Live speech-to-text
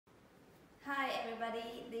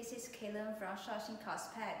everybody, this is Kaylin from Shaoxing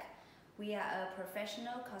CosPack. We are a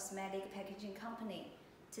professional cosmetic packaging company.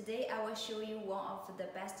 Today I will show you one of the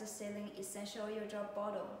best-selling essential oil drop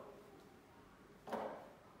bottle.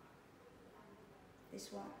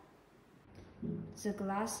 This one. The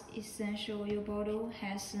glass essential oil bottle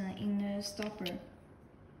has an inner stopper,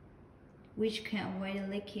 which can avoid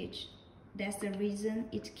leakage. That's the reason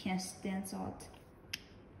it can stand out.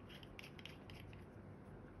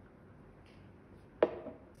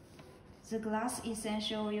 The glass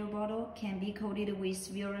essential oil bottle can be coated with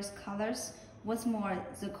various colors. What's more,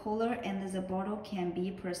 the color and the bottle can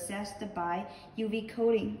be processed by UV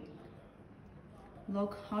coating.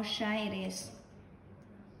 Look how shiny it is.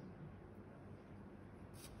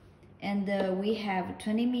 And we have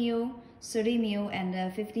 20 ml, 30 ml,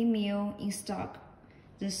 and 50 ml in stock.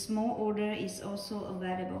 The small order is also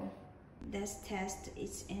available. Let's test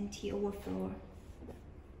its anti-overflow.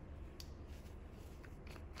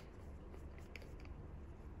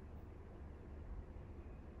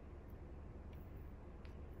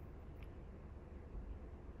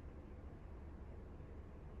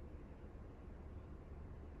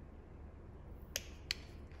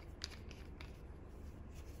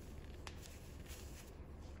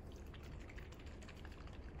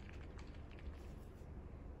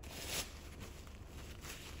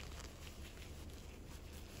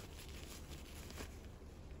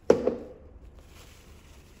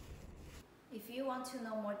 If you want to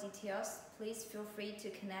know more details, please feel free to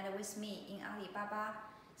connect with me in Alibaba.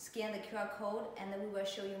 Scan the QR code and we will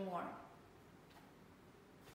show you more.